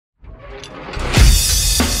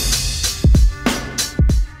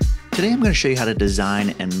Today I'm going to show you how to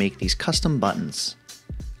design and make these custom buttons.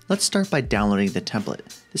 Let's start by downloading the template.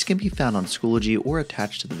 This can be found on Schoology or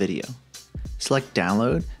attached to the video. Select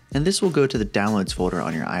download, and this will go to the downloads folder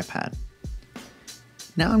on your iPad.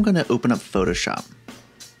 Now I'm going to open up Photoshop.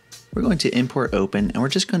 We're going to import open, and we're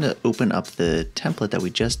just going to open up the template that we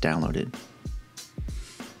just downloaded.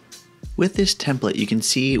 With this template, you can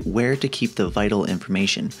see where to keep the vital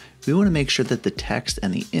information. We want to make sure that the text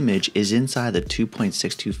and the image is inside the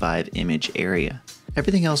 2.625 image area.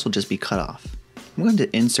 Everything else will just be cut off. I'm going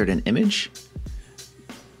to insert an image,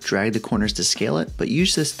 drag the corners to scale it, but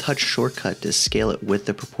use this touch shortcut to scale it with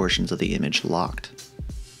the proportions of the image locked.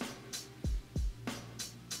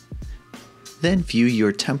 Then view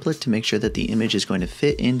your template to make sure that the image is going to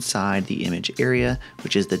fit inside the image area,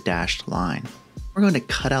 which is the dashed line. We're going to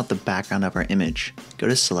cut out the background of our image. Go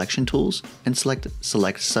to Selection Tools and select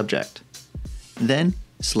Subject. Then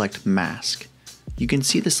select Mask. You can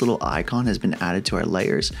see this little icon has been added to our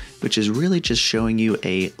layers, which is really just showing you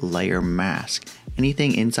a layer mask.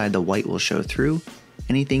 Anything inside the white will show through,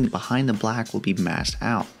 anything behind the black will be masked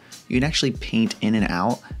out. You can actually paint in and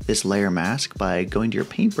out this layer mask by going to your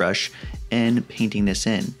paintbrush and painting this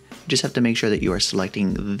in. You just have to make sure that you are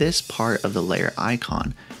selecting this part of the layer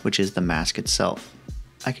icon, which is the mask itself.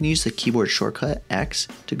 I can use the keyboard shortcut X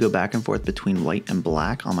to go back and forth between white and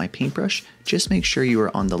black on my paintbrush. Just make sure you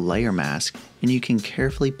are on the layer mask and you can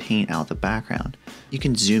carefully paint out the background. You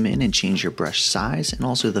can zoom in and change your brush size and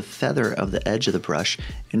also the feather of the edge of the brush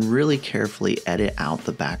and really carefully edit out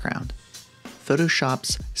the background.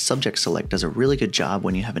 Photoshop's Subject Select does a really good job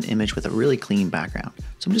when you have an image with a really clean background,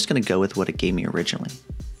 so I'm just going to go with what it gave me originally.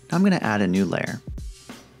 Now I'm going to add a new layer.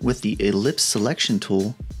 With the Ellipse Selection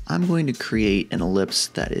tool, I'm going to create an ellipse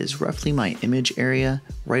that is roughly my image area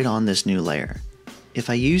right on this new layer. If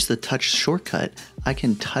I use the touch shortcut, I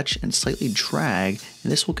can touch and slightly drag,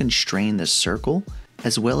 and this will constrain the circle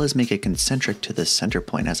as well as make it concentric to the center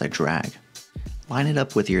point as I drag. Line it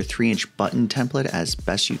up with your 3-inch button template as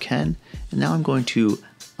best you can, and now I'm going to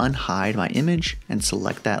unhide my image and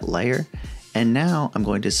select that layer, and now I'm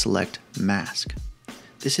going to select Mask.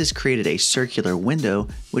 This has created a circular window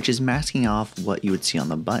which is masking off what you would see on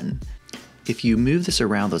the button. If you move this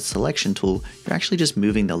around with the selection tool, you're actually just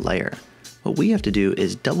moving the layer. What we have to do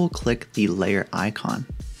is double click the layer icon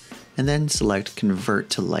and then select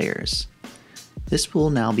Convert to Layers. This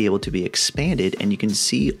will now be able to be expanded and you can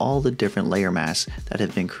see all the different layer masks that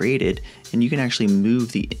have been created, and you can actually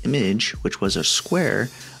move the image, which was a square,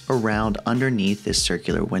 around underneath this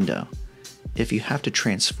circular window. If you have to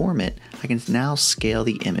transform it, I can now scale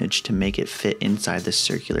the image to make it fit inside the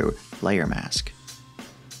circular layer mask.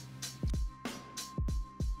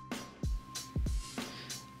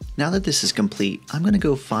 Now that this is complete, I'm going to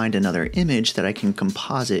go find another image that I can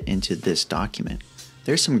composite into this document.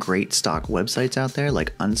 There's some great stock websites out there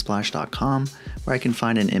like unsplash.com where I can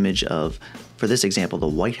find an image of, for this example, the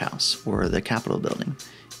White House or the Capitol building.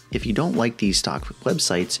 If you don't like these stock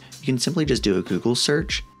websites, you can simply just do a Google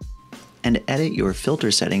search and edit your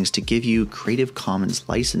filter settings to give you Creative Commons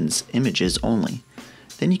license images only.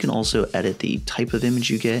 Then you can also edit the type of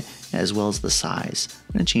image you get as well as the size.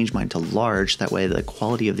 I'm going to change mine to large, that way the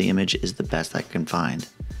quality of the image is the best I can find.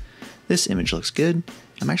 This image looks good.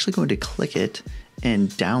 I'm actually going to click it and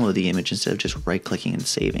download the image instead of just right-clicking and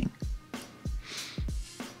saving.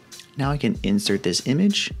 Now I can insert this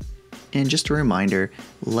image, and just a reminder,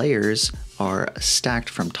 layers are stacked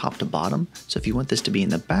from top to bottom, so if you want this to be in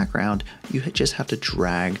the background, you just have to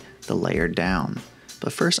drag the layer down.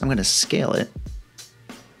 But first I'm going to scale it,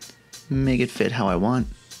 make it fit how I want,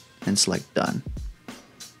 and select Done.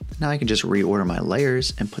 Now I can just reorder my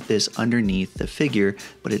layers and put this underneath the figure,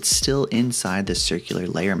 but it's still inside the circular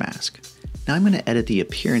layer mask. Now I'm going to edit the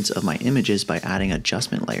appearance of my images by adding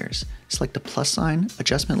adjustment layers. Select the plus sign,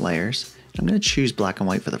 adjustment layers, and I'm going to choose black and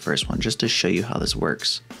white for the first one just to show you how this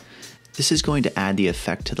works. This is going to add the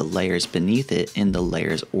effect to the layers beneath it in the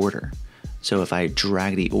layers order. So if I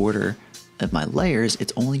drag the order of my layers,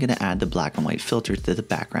 it's only going to add the black and white filter to the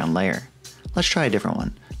background layer. Let's try a different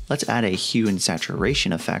one. Let's add a hue and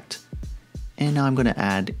saturation effect. And now I'm going to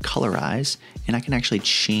add colorize, and I can actually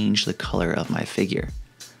change the color of my figure.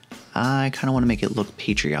 I kind of want to make it look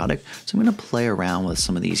patriotic, so I'm going to play around with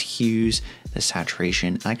some of these hues, the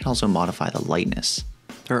saturation, and I can also modify the lightness.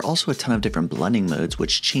 There are also a ton of different blending modes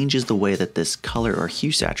which changes the way that this color or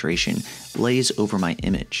hue saturation lays over my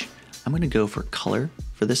image. I'm going to go for color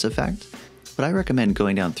for this effect, but I recommend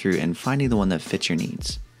going down through and finding the one that fits your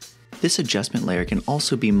needs. This adjustment layer can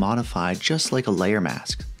also be modified just like a layer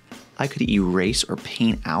mask. I could erase or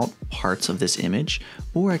paint out parts of this image,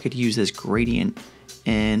 or I could use this gradient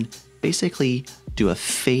and basically do a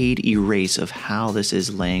fade erase of how this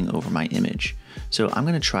is laying over my image. So I'm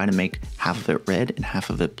going to try to make half of it red and half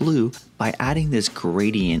of it blue by adding this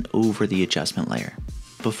gradient over the adjustment layer.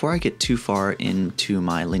 Before I get too far into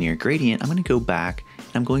my linear gradient, I'm going to go back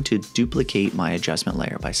and I'm going to duplicate my adjustment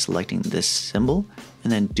layer by selecting this symbol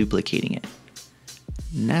and then duplicating it.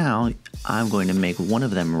 Now I'm going to make one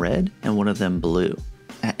of them red and one of them blue.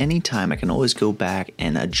 At any time, I can always go back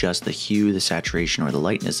and adjust the hue, the saturation, or the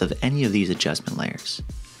lightness of any of these adjustment layers.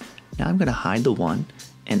 Now I'm going to hide the one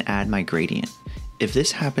and add my gradient. If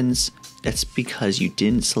this happens, that's because you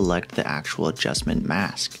didn't select the actual adjustment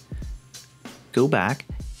mask. Go back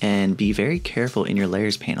and be very careful in your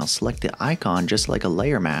layers panel. Select the icon just like a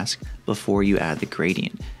layer mask before you add the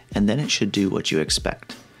gradient, and then it should do what you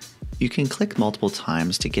expect. You can click multiple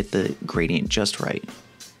times to get the gradient just right.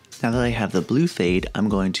 Now that I have the blue fade, I'm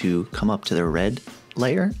going to come up to the red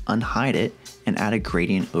layer, unhide it, and add a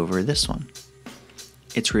gradient over this one.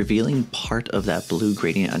 It's revealing part of that blue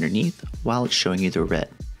gradient underneath while it's showing you the red.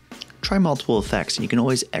 Try multiple effects, and you can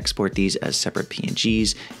always export these as separate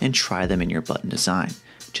PNGs and try them in your button design.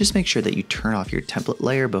 Just make sure that you turn off your template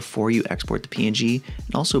layer before you export the PNG,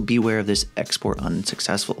 and also beware of this export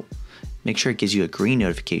unsuccessful. Make sure it gives you a green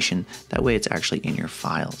notification, that way it's actually in your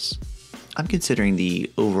files. I'm considering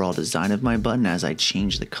the overall design of my button as I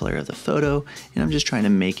change the color of the photo, and I'm just trying to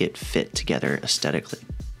make it fit together aesthetically.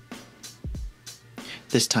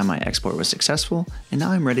 This time my export was successful, and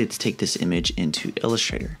now I'm ready to take this image into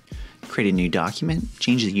Illustrator. Create a new document,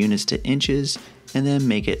 change the units to inches, and then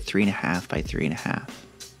make it 3.5 by 3.5.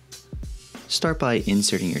 Start by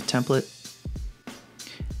inserting your template,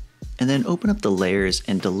 and then open up the layers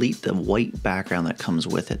and delete the white background that comes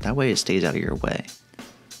with it. That way it stays out of your way.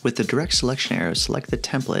 With the direct selection arrow, select the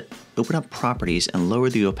template, open up properties, and lower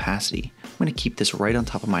the opacity. I'm going to keep this right on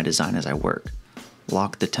top of my design as I work.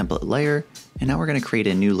 Lock the template layer, and now we're going to create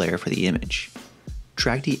a new layer for the image.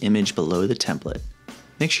 Drag the image below the template.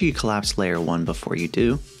 Make sure you collapse layer 1 before you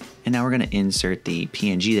do, and now we're going to insert the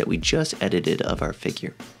PNG that we just edited of our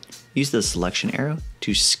figure. Use the selection arrow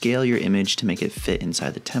to scale your image to make it fit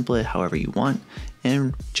inside the template however you want,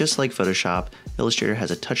 and just like Photoshop, Illustrator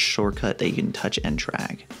has a touch shortcut that you can touch and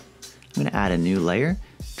drag. I'm going to add a new layer,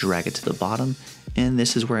 drag it to the bottom, and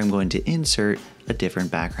this is where I'm going to insert a different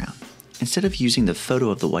background. Instead of using the photo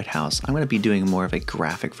of the White House, I'm going to be doing more of a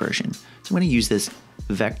graphic version. So I'm going to use this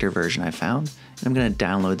vector version I found, and I'm going to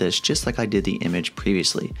download this just like I did the image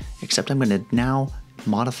previously, except I'm going to now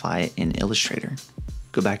modify it in Illustrator.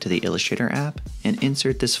 Go back to the Illustrator app and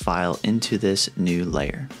insert this file into this new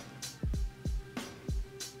layer.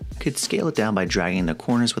 I could scale it down by dragging the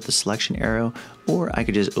corners with the selection arrow, or I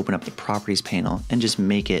could just open up the properties panel and just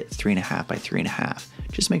make it 3.5 by 3.5.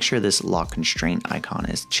 Just make sure this lock constraint icon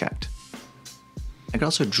is checked. I could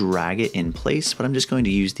also drag it in place, but I'm just going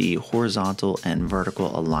to use the horizontal and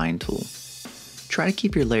vertical align tool. Try to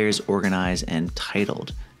keep your layers organized and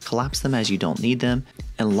titled. Collapse them as you don't need them,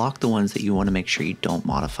 and lock the ones that you want to make sure you don't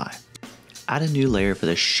modify. Add a new layer for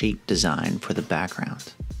the shape design for the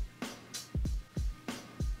background.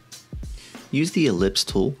 Use the ellipse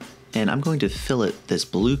tool, and I'm going to fill it this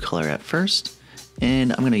blue color at first,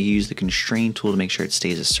 and I'm going to use the constrain tool to make sure it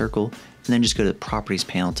stays a circle, and then just go to the properties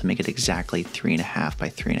panel to make it exactly 3.5 by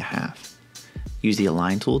 3.5. Use the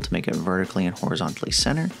align tool to make it vertically and horizontally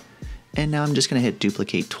centered. And now I'm just going to hit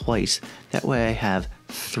duplicate twice. That way I have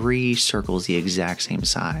 3 circles the exact same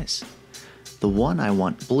size. The one I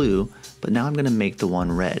want blue, but now I'm going to make the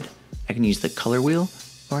one red. I can use the color wheel,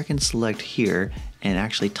 or I can select here and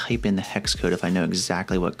actually type in the hex code if I know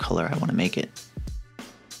exactly what color I want to make it.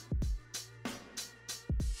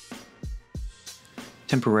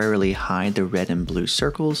 Temporarily hide the red and blue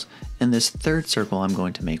circles, and this third circle I'm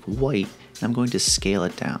going to make white, and I'm going to scale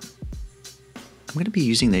it down. I'm going to be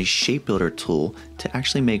using the shape builder tool to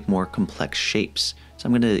actually make more complex shapes. So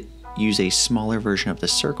I'm going to use a smaller version of the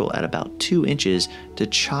circle at about 2 inches to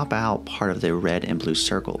chop out part of the red and blue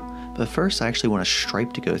circle. But first I actually want a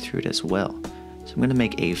stripe to go through it as well. So I'm going to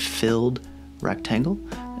make a filled rectangle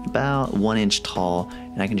about 1 inch tall,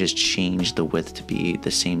 and I can just change the width to be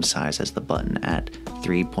the same size as the button at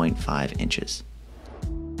 3.5 inches.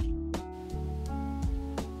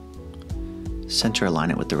 Center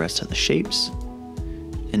align it with the rest of the shapes.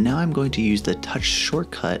 And now I'm going to use the touch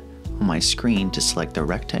shortcut on my screen to select the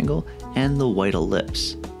rectangle and the white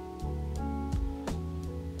ellipse.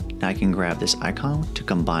 Now I can grab this icon to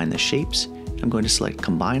combine the shapes. I'm going to select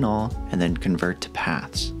combine all and then convert to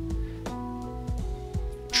paths.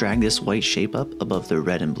 Drag this white shape up above the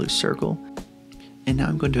red and blue circle. And now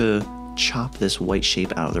I'm going to chop this white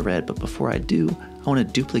shape out of the red, but before I do, I want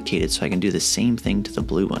to duplicate it so I can do the same thing to the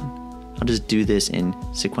blue one. I'll just do this in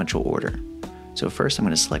sequential order. So first I'm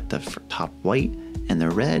going to select the top white and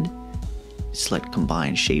the red, select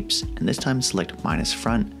combine shapes, and this time select minus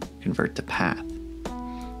front, convert to path.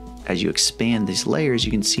 As you expand these layers,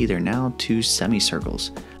 you can see they're now two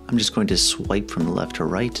semicircles. I'm just going to swipe from the left to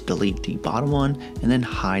right to delete the bottom one and then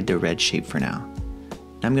hide the red shape for now.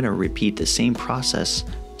 Now I'm going to repeat the same process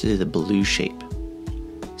to the blue shape.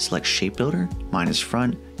 Select shape builder, minus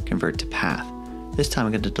front, convert to path. This time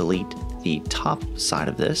I'm going to delete the top side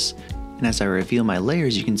of this, and as I reveal my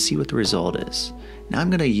layers, you can see what the result is. Now I'm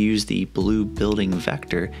going to use the blue building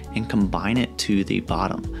vector and combine it to the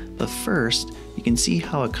bottom. But first, you can see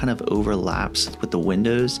how it kind of overlaps with the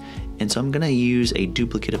windows, and so I'm going to use a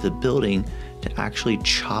duplicate of the building to actually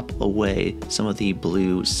chop away some of the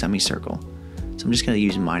blue semicircle. So I'm just going to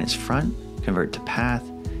use minus front, convert to path,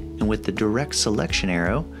 and with the direct selection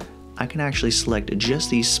arrow, I can actually select just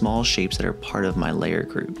these small shapes that are part of my layer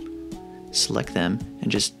group. Select them and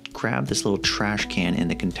just grab this little trash can in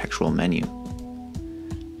the contextual menu.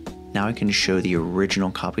 Now I can show the original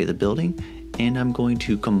copy of the building, and I'm going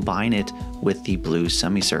to combine it with the blue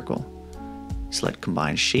semicircle. Select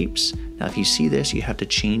combine shapes. Now if you see this, you have to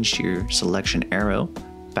change your selection arrow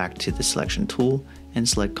back to the selection tool and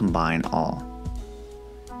select combine all.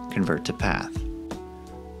 Convert to path.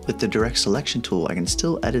 With the direct selection tool, I can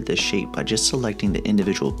still edit this shape by just selecting the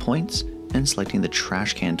individual points and selecting the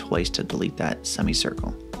trash can twice to delete that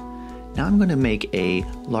semicircle. Now I'm going to make a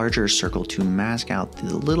larger circle to mask out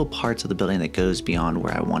the little parts of the building that goes beyond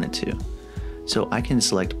where I want it to. So I can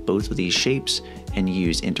select both of these shapes and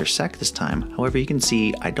use intersect this time. However, you can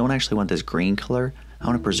see I don't actually want this green color. I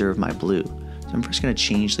want to preserve my blue. So I'm first going to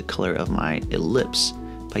change the color of my ellipse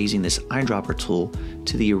by using this eyedropper tool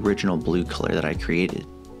to the original blue color that I created.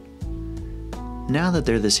 Now that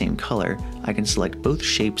they're the same color, I can select both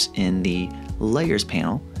shapes in the layers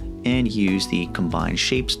panel and use the combine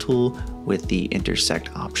shapes tool with the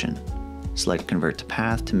intersect option. Select convert to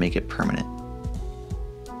path to make it permanent.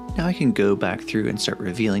 Now I can go back through and start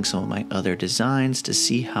revealing some of my other designs to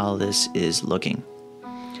see how this is looking.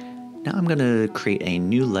 Now I'm going to create a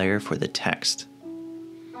new layer for the text.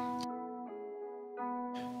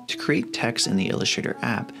 To create text in the Illustrator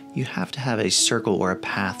app, you have to have a circle or a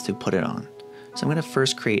path to put it on. So I'm going to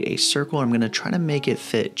first create a circle. I'm going to try to make it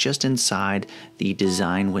fit just inside the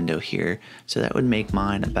design window here. So that would make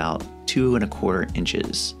mine about 2¼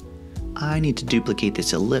 inches. I need to duplicate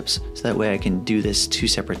this ellipse so that way I can do this 2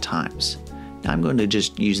 separate times. Now I'm going to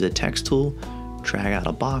just use the text tool, drag out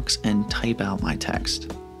a box, and type out my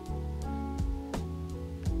text.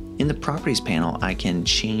 In the properties panel, I can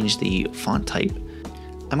change the font type.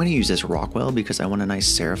 I'm going to use this Rockwell because I want a nice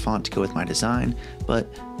serif font to go with my design, but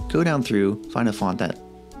go down through, find a font that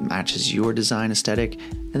matches your design aesthetic,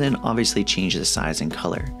 and then obviously change the size and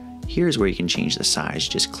color. Here's where you can change the size.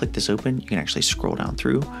 Just click this open, you can actually scroll down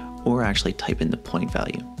through or actually type in the point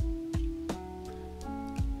value.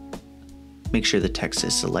 Make sure the text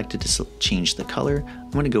is selected to change the color.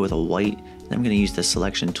 I'm going to go with a white, and I'm going to use the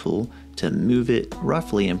selection tool to move it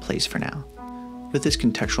roughly in place for now. With this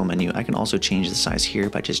contextual menu, I can also change the size here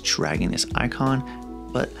by just dragging this icon,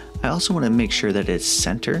 but I also want to make sure that it's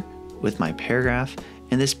center with my paragraph,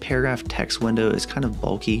 and this paragraph text window is kind of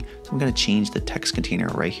bulky, so I'm going to change the text container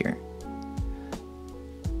right here.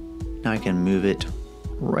 Now I can move it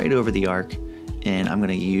right over the arc, and I'm going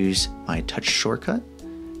to use my touch shortcut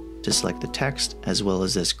to select the text as well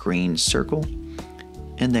as this green circle,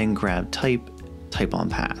 and then grab type on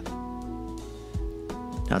path.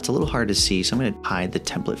 Now it's a little hard to see, so I'm going to hide the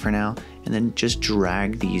template for now, and then just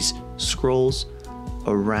drag these scrolls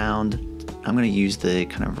around. I'm going to use the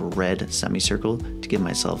kind of red semicircle to give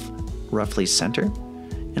myself roughly center,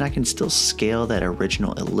 and I can still scale that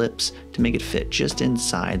original ellipse to make it fit just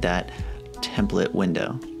inside that template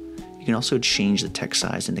window. You can also change the text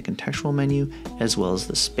size in the contextual menu as well as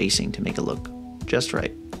the spacing to make it look just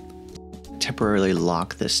right. Temporarily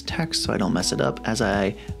lock this text so I don't mess it up as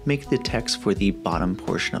I make the text for the bottom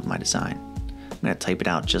portion of my design. I'm going to type it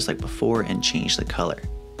out just like before and change the color.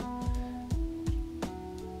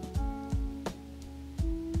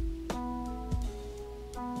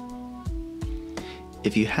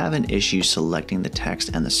 If you have an issue selecting the text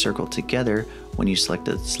and the circle together when you select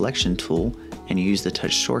the selection tool and you use the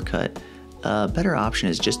touch shortcut, a better option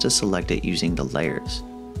is just to select it using the layers.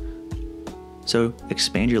 So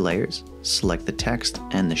expand your layers, select the text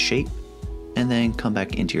and the shape, and then come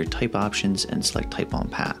back into your type options and select type on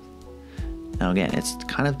path. Now again, it's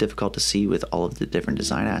kind of difficult to see with all of the different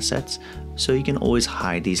design assets, so you can always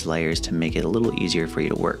hide these layers to make it a little easier for you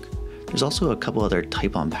to work. There's also a couple other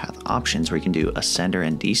type on path options where you can do ascender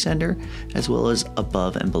and descender, as well as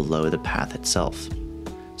above and below the path itself.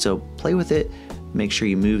 So play with it, make sure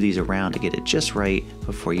you move these around to get it just right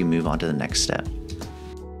before you move on to the next step.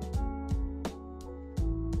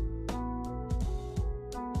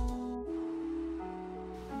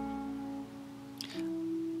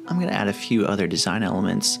 I'm going to add a few other design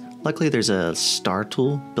elements. Luckily there's a star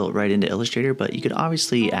tool built right into Illustrator, but you could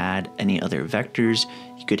obviously add any other vectors.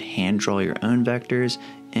 You could hand draw your own vectors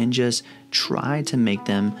and just try to make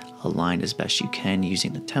them aligned as best you can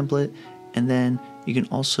using the template. And then you can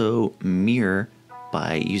also mirror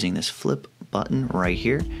by using this flip button right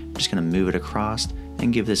here. I'm just going to move it across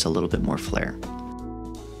and give this a little bit more flair.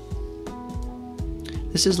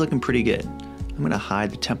 This is looking pretty good. I'm going to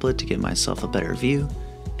hide the template to give myself a better view.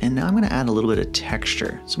 And now I'm going to add a little bit of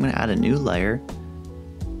texture. So I'm going to add a new layer.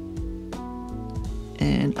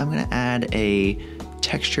 And I'm going to add a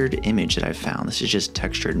textured image that I found. This is just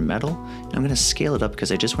textured metal. And I'm going to scale it up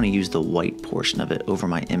because I just want to use the white portion of it over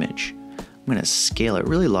my image. I'm going to scale it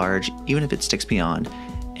really large, even if it sticks beyond.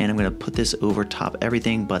 And I'm going to put this over top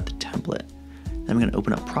everything but the template. Then I'm going to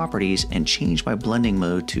open up properties and change my blending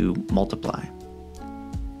mode to multiply.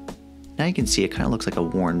 Now you can see it kind of looks like a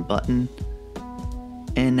worn button.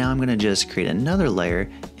 And now I'm going to just create another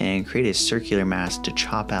layer and create a circular mask to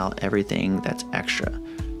chop out everything that's extra.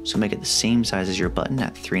 So make it the same size as your button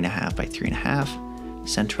at 3.5 by 3.5,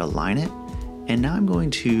 center align it, and now I'm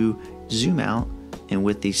going to zoom out, and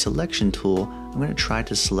with the selection tool, I'm going to try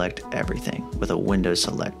to select everything with a window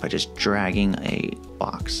select by just dragging a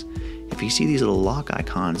box. If you see these little lock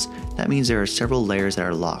icons, that means there are several layers that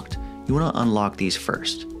are locked. You want to unlock these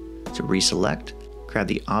first. So reselect, grab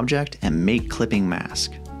the object and make clipping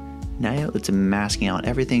mask. Now it's masking out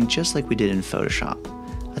everything just like we did in Photoshop.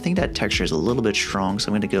 I think that texture is a little bit strong, so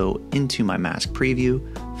I'm going to go into my mask preview,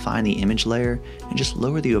 find the image layer, and just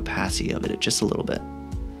lower the opacity of it just a little bit.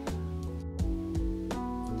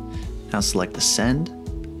 Now select the send,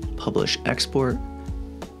 publish export,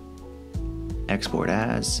 export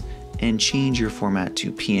as, and change your format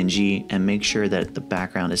to PNG and make sure that the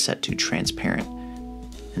background is set to transparent,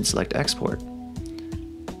 and select export.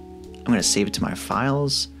 I'm going to save it to my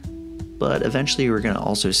files, but eventually we're going to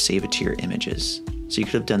also save it to your images. So you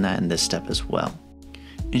could have done that in this step as well.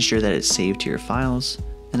 Ensure that it's saved to your files,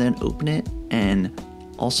 and then open it and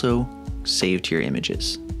also save to your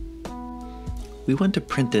images. We want to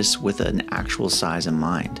print this with an actual size in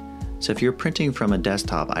mind. So if you're printing from a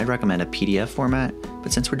desktop, I'd recommend a PDF format,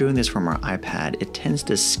 but since we're doing this from our iPad, it tends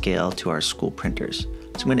to scale to our school printers.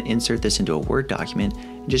 So I'm going to insert this into a Word document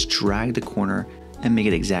and just drag the corner and make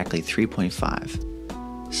it exactly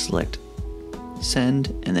 3.5. Select send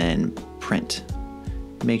and then print.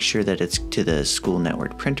 Make sure that it's to the school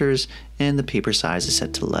network printers and the paper size is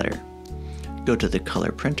set to letter. Go to the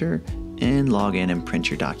color printer and log in and print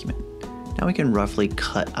your document. Now we can roughly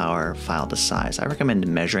cut our file to size. I recommend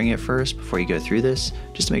measuring it first before you go through this,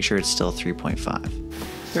 just to make sure it's still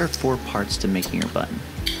 3.5. There are 4 parts to making your button: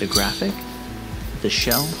 the graphic, the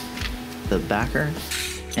shell, the backer,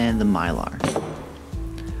 and the mylar.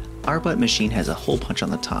 Our button machine has a hole punch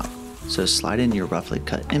on the top, so slide in your roughly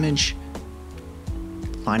cut image,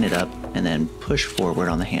 line it up, and then push forward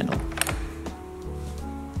on the handle.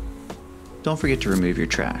 Don't forget to remove your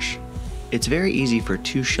trash. It's very easy for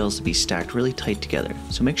 2 shells to be stacked really tight together,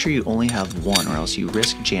 so make sure you only have one or else you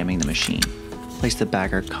risk jamming the machine. Place the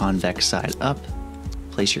backer convex side up,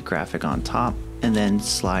 place your graphic on top, and then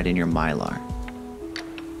slide in your mylar.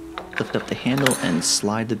 Lift up the handle and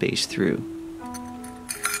slide the base through.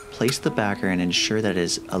 Place the backer and ensure that it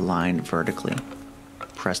is aligned vertically.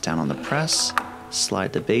 Press down on the press,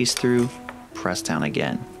 slide the base through, press down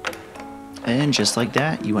again. And just like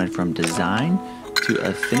that, you went from design to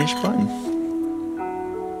a finished button.